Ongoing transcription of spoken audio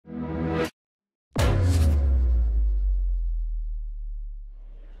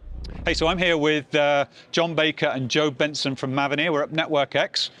Hey, so I'm here with John Baker and Job Benson from Mavenir. We're at Network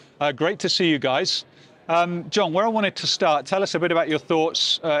X. Great to see you guys. John, where I wanted to start, tell us a bit about your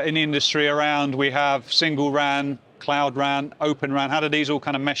thoughts in the industry around, we have single RAN, cloud RAN, open RAN. How do these all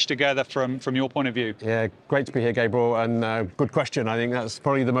kind of mesh together from your point of view? Yeah, great to be here, Gabriel, and good question. I think that's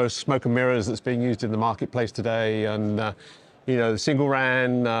probably the most smoke and mirrors that's being used in the marketplace today. And you know, the single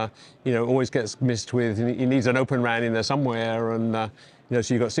RAN, always gets missed with. It needs an open RAN in there somewhere, and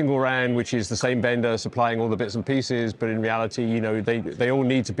so you've got single RAN, which is the same vendor supplying all the bits and pieces, but in reality, they all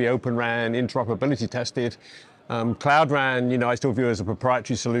need to be open RAN, interoperability tested. Cloud RAN, I still view as a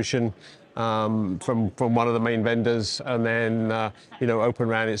proprietary solution from one of the main vendors, and then Open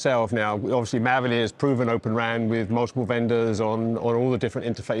RAN itself. Now, obviously, Mavenir has proven Open RAN with multiple vendors on all the different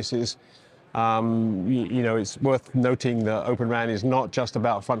interfaces. It's worth noting that Open RAN is not just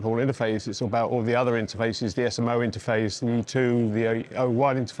about front haul interface, it's about all the other interfaces, the SMO interface, the E2, the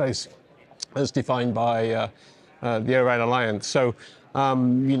O1 interface, as defined by the O-RAN Alliance. So,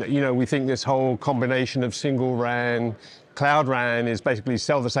 we think this whole combination of single RAN, cloud RAN is basically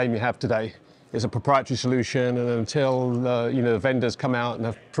still the same you have today. It's a proprietary solution, and until the vendors come out and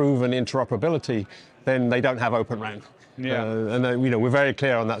have proven interoperability, then they don't have Open RAN. Yeah. We're very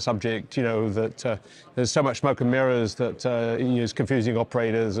clear on that subject. That there's so much smoke and mirrors that is confusing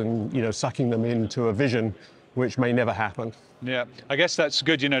operators and sucking them into a vision which may never happen. Yeah, I guess that's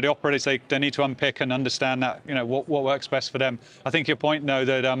good. The operators they need to unpick and understand that what works best for them. I think your point though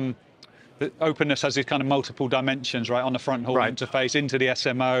that that openness has these kind of multiple dimensions, right, on the front haul interface, into the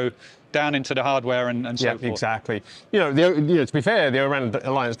SMO, down into the hardware, and so forth. Yeah, exactly. To be fair, the O-RAN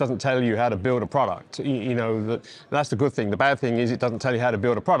Alliance doesn't tell you how to build a product. That's the good thing. The bad thing is it doesn't tell you how to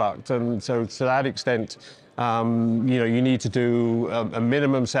build a product, and so to that extent, you need to do a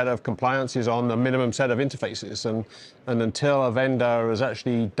minimum set of compliances on a minimum set of interfaces, and until a vendor has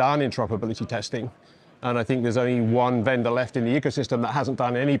actually done interoperability testing. And I think there's only one vendor left in the ecosystem that hasn't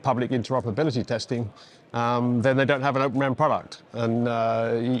done any public interoperability testing. Then they don't have an Open RAN product. And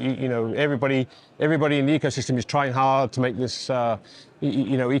everybody in the ecosystem is trying hard to make this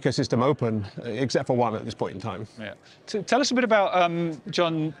ecosystem open, except for one at this point in time. Yeah. Tell us a bit about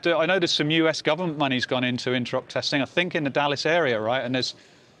John. I know there's some US government money's gone into interop testing. I think in the Dallas area, right? And there's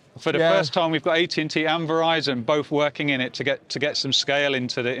for the first time we've got AT&T and Verizon both working in it to get some scale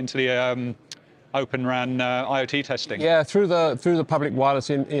into the Open RAN IoT testing. Yeah, through the Public Wireless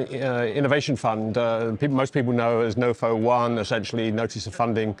Innovation Fund, most people know as NOFO 1, essentially Notice of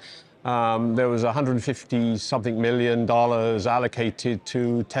Funding. There was $150-something million allocated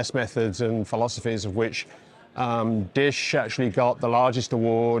to test methods and philosophies, of which Dish actually got the largest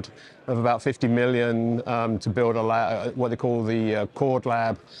award of about $50 million to build a lab, what they call the Cord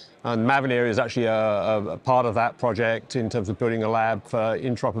Lab. And Mavenir is actually a part of that project in terms of building a lab for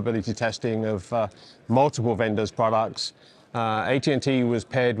interoperability testing of multiple vendors' products. AT&T was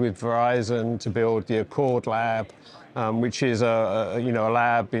paired with Verizon to build the Accord Lab, which is a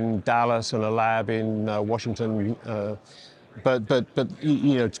lab in Dallas and a lab in Washington. But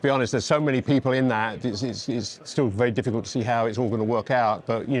to be honest, there's so many people in that, it's still very difficult to see how it's all going to work out.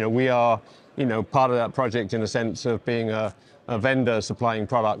 But we are part of that project in the sense of being a vendor supplying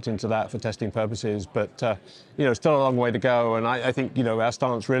product into that for testing purposes, but still a long way to go. And I think our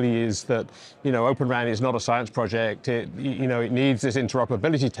stance really is that Open RAN is not a science project. It needs this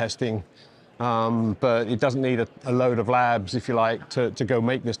interoperability testing, but it doesn't need a load of labs, if you like, to go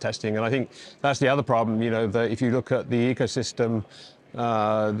make this testing. And I think that's the other problem. That if you look at the ecosystem,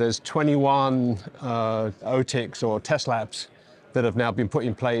 there's 21 OTICs or test labs that have now been put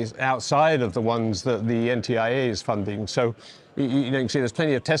in place outside of the ones that the NTIA is funding. So you can see there's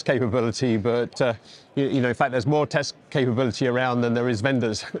plenty of test capability, but in fact there's more test capability around than there is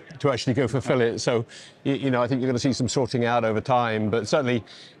vendors to actually go fulfill it. So I think you're going to see some sorting out over time. But certainly,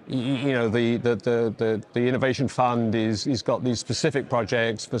 the Innovation Fund is got these specific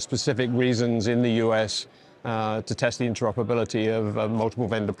projects for specific reasons in the US. To test the interoperability of multiple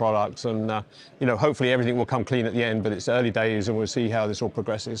vendor products, and hopefully everything will come clean at the end. But it's early days, and we'll see how this all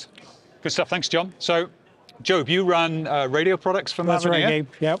progresses. Good stuff. Thanks, John. So, Job, you run radio products for Mavenir. That's right, Gabe.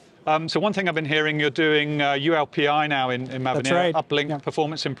 Yep. So one thing I've been hearing, you're doing ULPI now in Mavenir. That's right. Uplink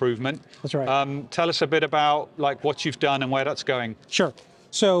performance improvement. That's right. Tell us a bit about what you've done and where that's going. Sure.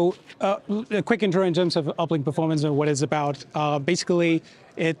 So a quick intro in terms of uplink performance and what it's about. Basically,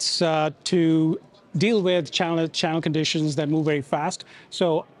 it's to deal with channel conditions that move very fast.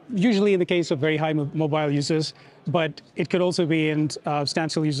 So usually in the case of very high mobile users, but it could also be in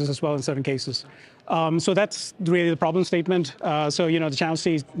standstill users as well in certain cases. So that's really the problem statement. So, the channel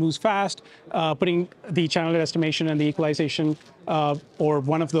state moves fast. Putting the channel estimation and the equalization or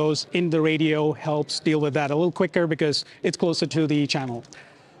one of those in the radio helps deal with that a little quicker because it's closer to the channel.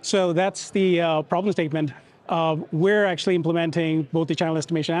 So that's the problem statement. We're actually implementing both the channel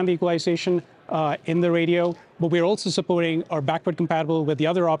estimation and the equalization in the radio, but we're also supporting or backward compatible with the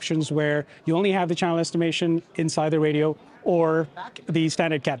other options where you only have the channel estimation inside the radio or the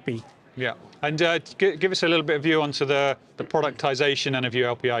standard Cat-B. Yeah, and give us a little bit of view onto the productization and of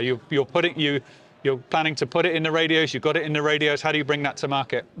your LPI. You're planning to put it in the radios. You've got it in the radios. How do you bring that to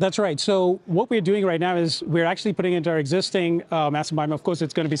market? That's right. So what we're doing right now is we're actually putting into our existing massive MIMO. Of course,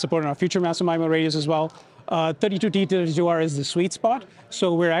 it's going to be supported on our future massive MIMO radios as well. 32T, 32R is the sweet spot.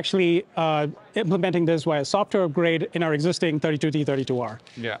 So we're actually implementing this via software upgrade in our existing 32T, 32R.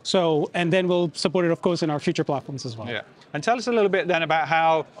 Yeah. So, and then we'll support it, of course, in our future platforms as well. Yeah. And tell us a little bit then about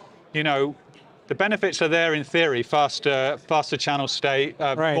how, the benefits are there in theory: faster channel state,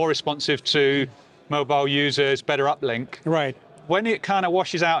 right, more responsive to mobile users, better uplink. Right. When it kind of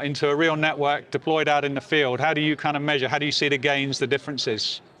washes out into a real network deployed out in the field, how do you kind of measure? How do you see the gains, the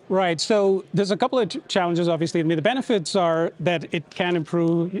differences? Right. So there's a couple of challenges, obviously. I mean, the benefits are that it can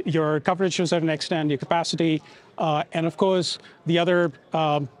improve your coverage to a certain extent, your capacity, and of course, the other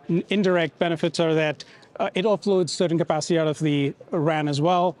indirect benefits are that it offloads certain capacity out of the RAN as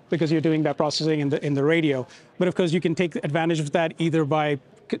well, because you're doing that processing in the radio. But of course, you can take advantage of that either by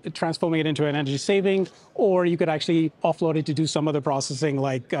transforming it into an energy saving, or you could actually offload it to do some other processing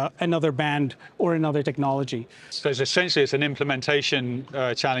like another band or another technology. So essentially it's an implementation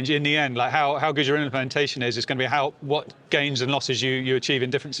challenge in the end. Like how good your implementation is going to be what gains and losses you achieve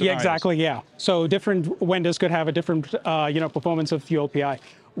in different scenarios. Yeah, exactly, yeah. So different vendors could have a different performance of ULPI.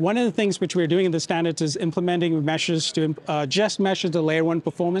 One of the things which we're doing in the standards is implementing meshes to just measure the layer 1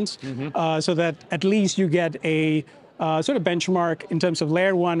 performance, so that at least you get a sort of benchmark in terms of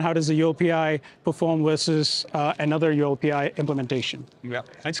layer 1, how does the ULPI perform versus another ULPI implementation. Yeah,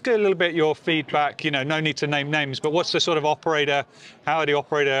 and just get a little bit your feedback, no need to name names, but what's the sort of operator, how are the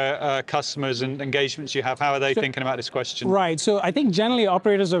operator customers and engagements you have, how are they thinking about this question? Right, so I think generally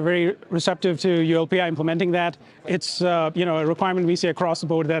operators are very receptive to ULPI implementing that. It's a requirement we see across the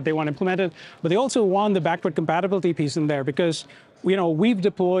board that they want implemented, but they also want the backward compatibility piece in there because, we've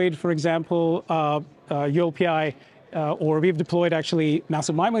deployed, for example, ULPI or we've deployed actually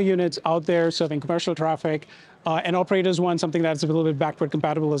massive MIMO units out there serving commercial traffic, and operators want something that's a little bit backward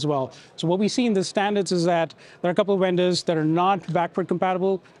compatible as well. So what we see in the standards is that there are a couple of vendors that are not backward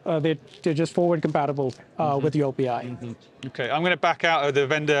compatible, they're just forward compatible with ULPI. Okay, I'm going to back out of the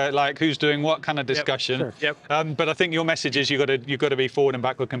vendor, like who's doing what kind of discussion. Sure. Yep. But I think your message is you've got to be forward and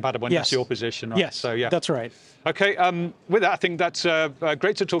backward compatible, and that's your position, right? Yes, so, yeah. That's right. Okay, with that, I think that's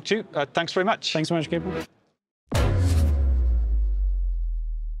great to talk to you. Thanks very much. Thanks so much, Gabriel.